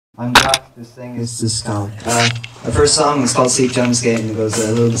I'm Jack, this thing is the skull. Our first song is called Sleep Jam Skate and it goes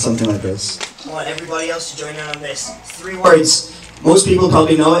a little bit something like this. I want everybody else to join in on this. It's 3 words. Most people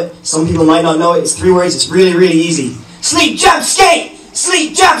probably know it, some people might not know it. It's 3 words, it's really, really easy. Sleep, jump, skate!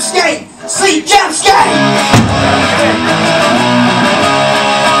 Sleep, jump, skate! Sleep, jump,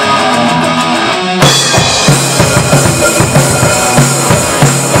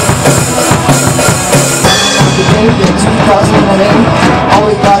 All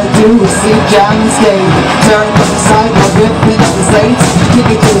we gotta do is sleep, jam, and skate. Turn to the side, we'll rip it up the slates. Kick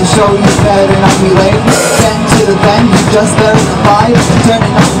it to the show, you better not be late. Get to the bend, you just better than 5. Turn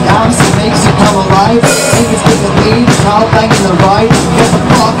it up and down so it makes you come alive. Aengus with the lead, now banging the ride. Get the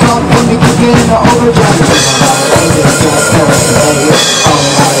block up when we kick it in the overdrive. Aengus just goes to late. All we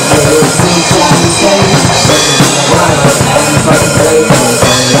gotta do is sleep, jam, and skate. Wild and fucking great. All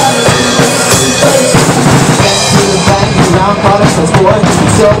we gotta do is sleep, jam, and skate. Round products that's bored,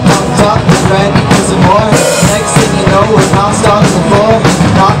 so pumped up and ready for some more. Next thing you know, we're bounced on the floor,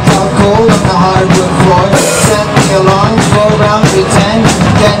 knocked out cold on the hardwood floor. Sent me along for round 10,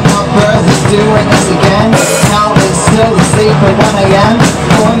 getting up early, doing this again. Now it's still asleep at 1 AM,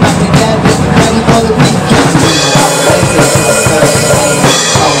 going back to get ready for the weekend.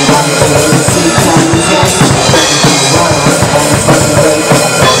 All we wanna do is sleep, jam, and skate. Wild and fucking great.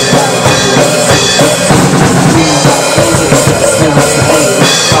 All we gotta do is sleep, jam, and skate.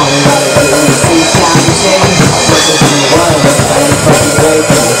 All we gotta do is sleep, jam, and skate. What's up in the world, and fucking great.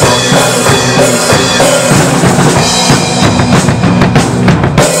 All we gotta do is sleep, jam, and skate.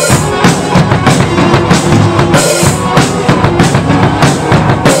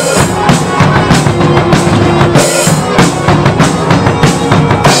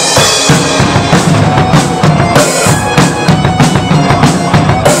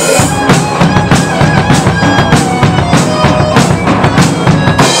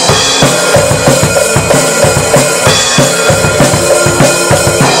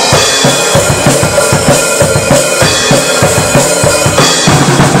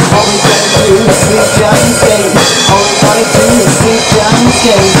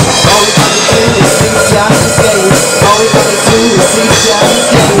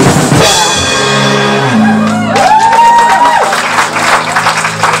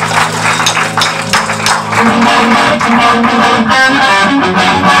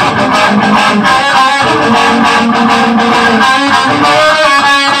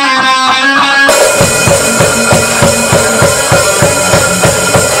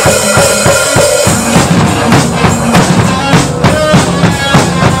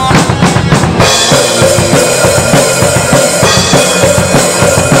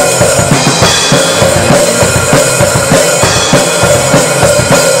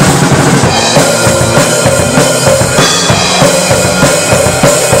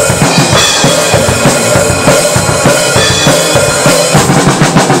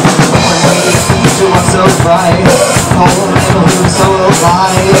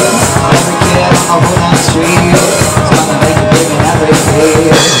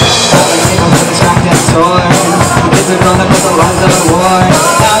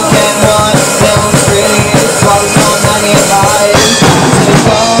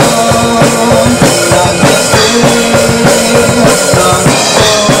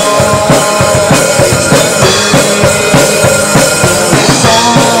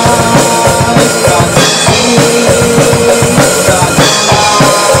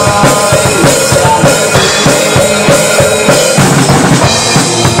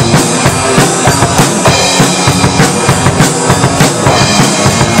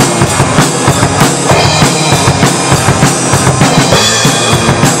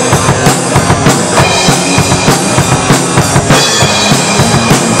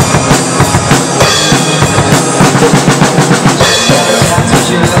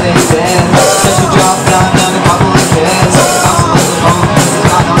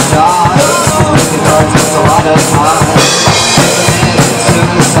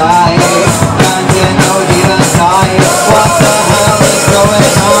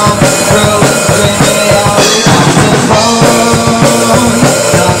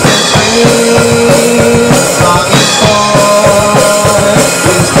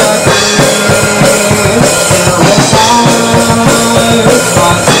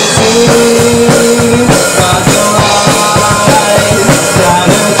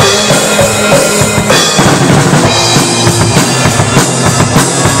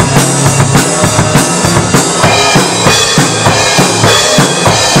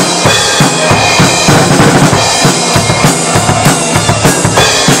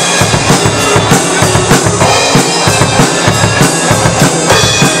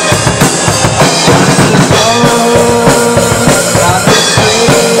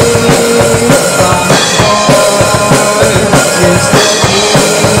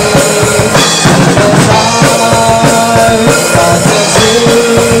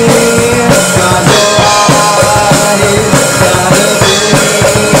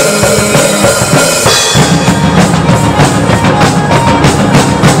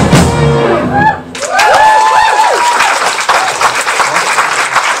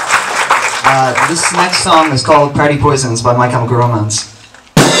 This next song is called Party Poisons by My Chemical Romance.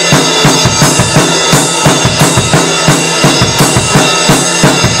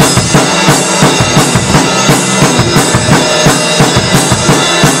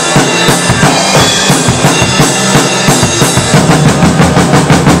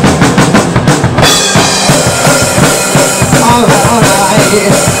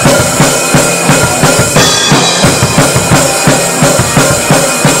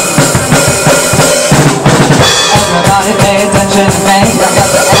 Everybody pay attention to me, I got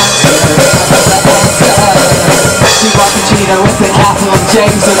the answer, She wants to cheat her with the capital J,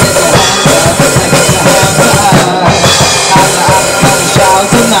 so get your hands up, get your hands up. I'm gonna shout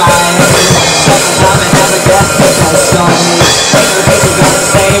tonight, second time I never get the best on me. People gonna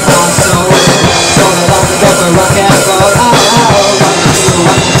save my soul, so that I can go for rock and roll. What you do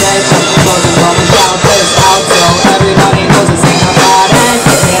when you're dead, close and come and shout this out, so everybody knows it's ain't about it.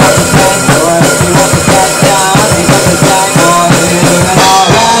 Get up the dance floor, you want to get down, you got the gang boy, you're doing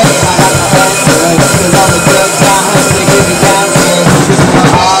alright. I got the answer, cause all the good times they give you cancer, cause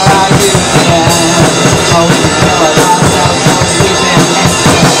we're alright here in the end. Oh, we can kill ourselves for sleeping in,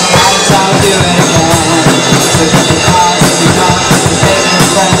 lights out, do it again. So get the cars, if you come, the famous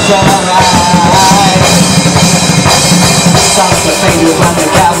friends, alright. Songs that fade you when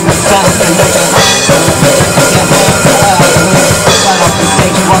they're counting the sound, and make your hands up, get your hands up. Right off the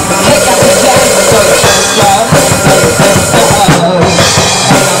stage, you want to kick out the dance, so you just love, so you just love.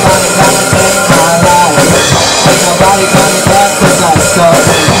 Ain't nobody gonna take my life, ain't nobody gonna get the best of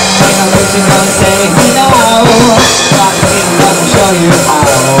me. Ain't no bitch gonna save me now, not even gonna show you how.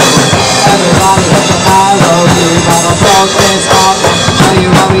 Everybody hit the melody, but I'll broke this off, show you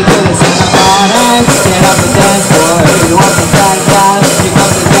how we do this in the morning. Get up the dance floor, you want to get down, you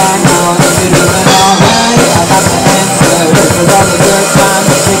come to gang on, you're doing alright. I got the answer, cause all the good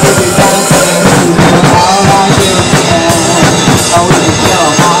times they give you cancer, you're doing alright here in the end. Oh, we can kill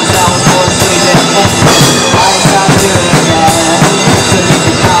ourselves for sleeping in, lights out, do it again. So you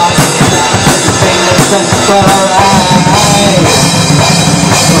can cause the famous friends, but alright.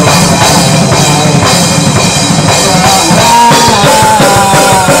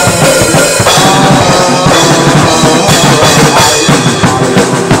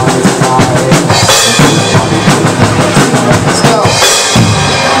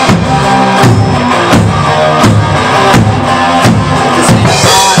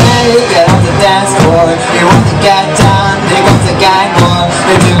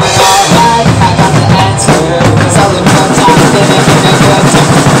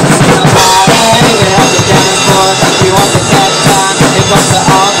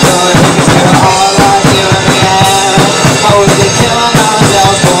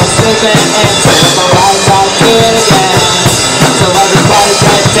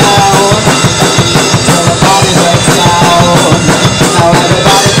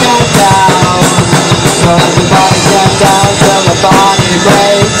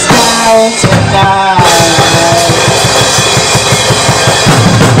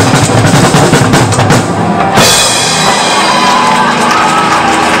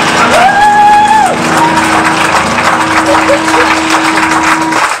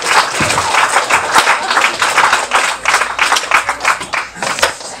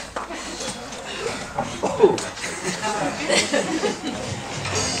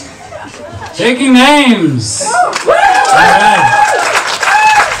 Taking names! Alright.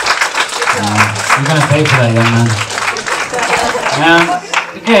 You're gonna pay for that, young man.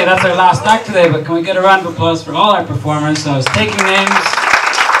 Okay, that's our last act today, but can we get a round of applause for all our performers? So I was Taking Names.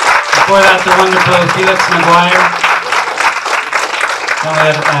 Before that, the wonderful Felix Maguire. Then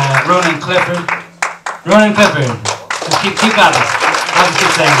we had Ronan Clifford. Ronan Clifford. Just keep at it. I'll just keep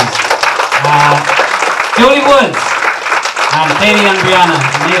saying this. Jodie Woods. And Katie and Brianna.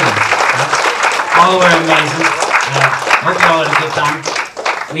 Nailed. All were amazing. Hope you all had a good time.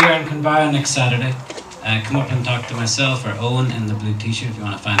 We are in Convara next Saturday. Come up and talk to myself or Owen in the blue t-shirt if you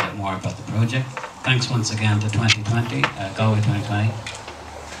want to find out more about the project. Thanks once again to 2020, Galway 2020,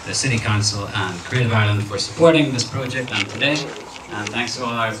 the City Council and Creative Ireland for supporting this project and today. And thanks to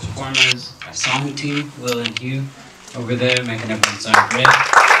all our performers, our song team, Will and Hugh over there making everyone sound great.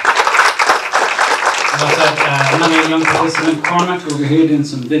 We also had another young participant, Cormack, over here doing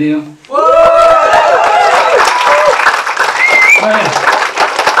some video.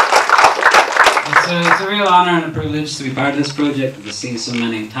 It's a real honour and a privilege to be part of this project and to see so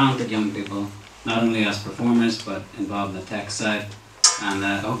many talented young people, not only as performers but involved in the tech side. And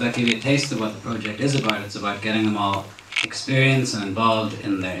I hope that gives you a taste of what the project is about. It's about getting them all experienced and involved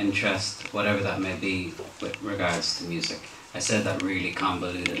in their interest, whatever that may be with regards to music. I said that really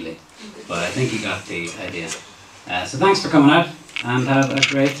convolutedly, but I think you got the idea. So thanks for coming out, and have a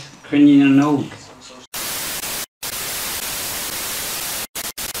great Cruinniú.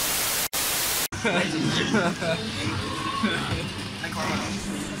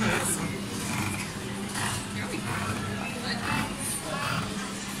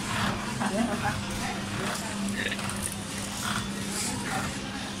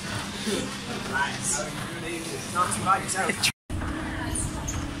 Not too bad yourself.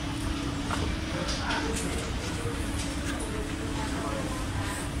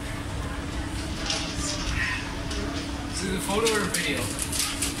 Is it a photo or a video?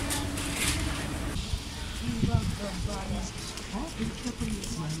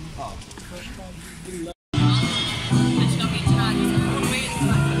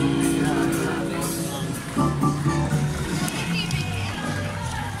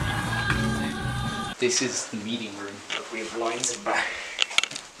 This is the meeting room. Look, we have lines and bar.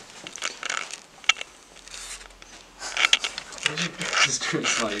 Just doing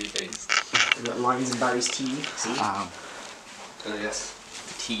smiley face. We've got lines and Barry's tea. See? Oh yes.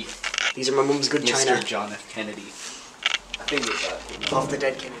 The teeth. These are my mum's good china. Mr. John F. Kennedy. I think it's that. Off the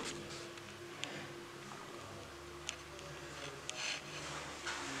dead Kennedy.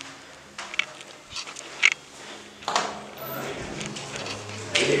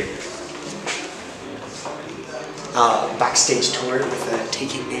 Backstage tour with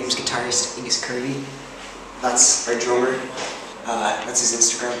Taking Names guitarist Aengus Curley. That's our drummer. That's his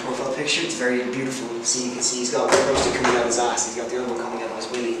Instagram profile picture. It's very beautiful. See, you can see he's got one roasted coming out of his ass. He's got the other one coming out of his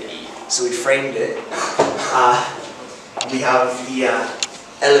willy. So we framed it. We have the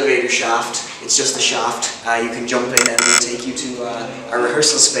elevator shaft. It's just the shaft. You can jump in and we'll take you to our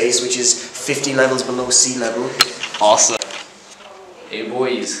rehearsal space, which is 50 levels below sea level. Awesome. Hey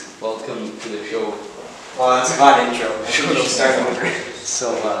boys, welcome to the show. Well, that's a bad intro. I should have started over.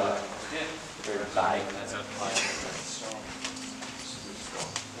 So, We're back.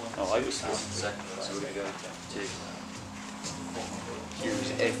 Oh, I was second, so we got to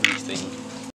use everything.